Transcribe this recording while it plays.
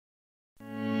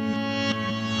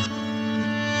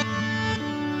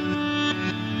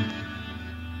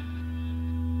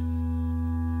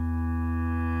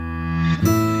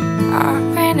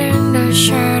Hiding in the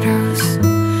shadows,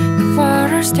 the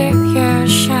water's deep, yeah,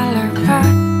 shallow, but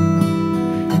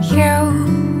you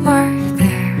were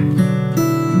there,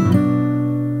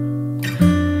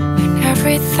 and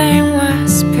everything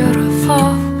was beautiful,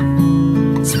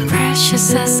 as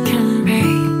precious as can be,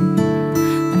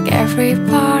 like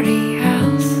everybody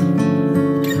else.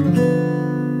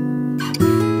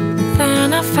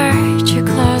 Then I felt you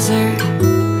closer,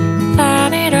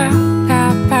 then it all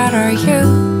got better. You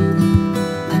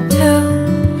took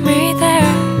me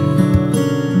there.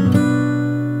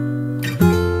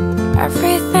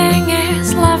 Everything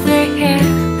is lovely here,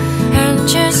 and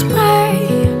just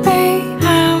maybe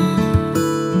I'm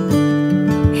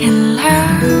in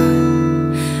love.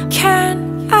 Can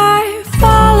I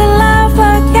fall in love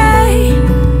again?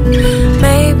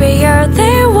 Maybe you're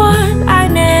the one I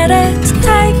needed to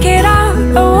take it all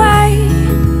away,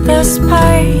 this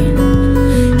pain.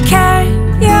 Can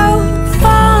you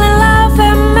fall in love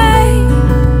with me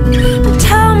and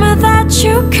tell me that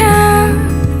you care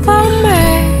for me?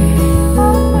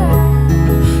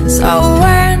 So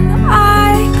when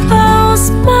I close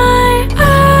my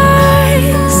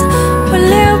eyes, will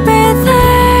you be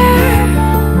there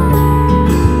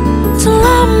to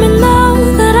let me know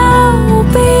that I'll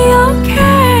be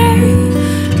okay?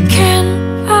 Can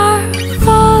I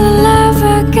fall in love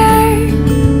again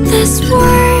this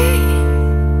way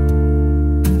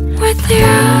with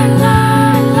you?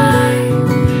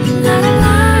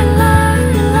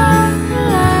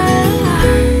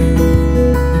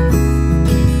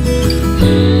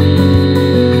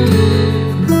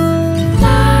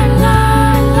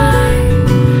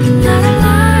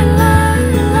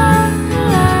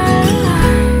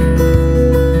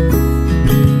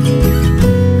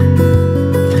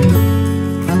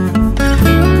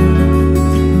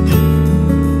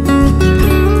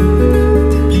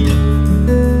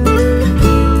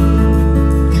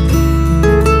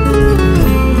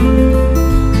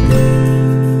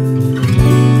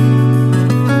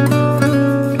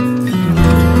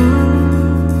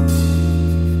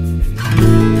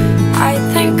 I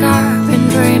think I've been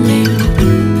dreaming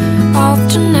of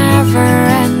the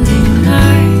never-ending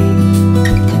night.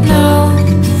 No,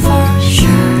 for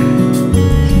sure.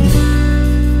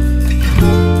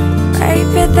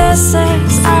 Maybe this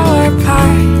is our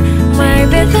part.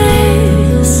 Maybe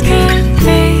this can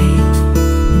be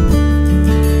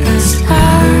a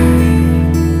start.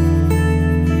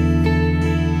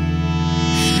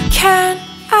 Can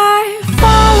I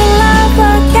fall in love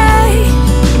again?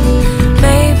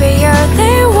 Maybe you're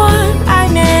the one I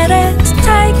needed to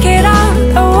take it all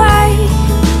away,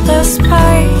 this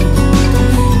pain.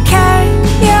 Can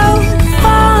you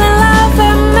fall in love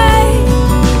with me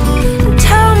and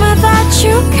tell me that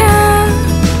you care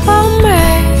for me?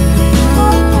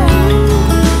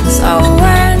 So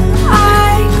when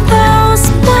I close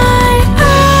my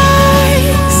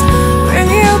eyes,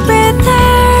 will you be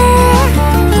there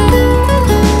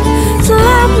to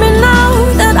let me know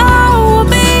that I will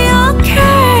be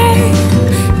okay?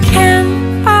 Can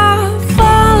I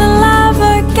fall in love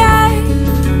again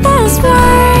this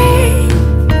way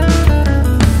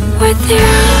with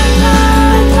you?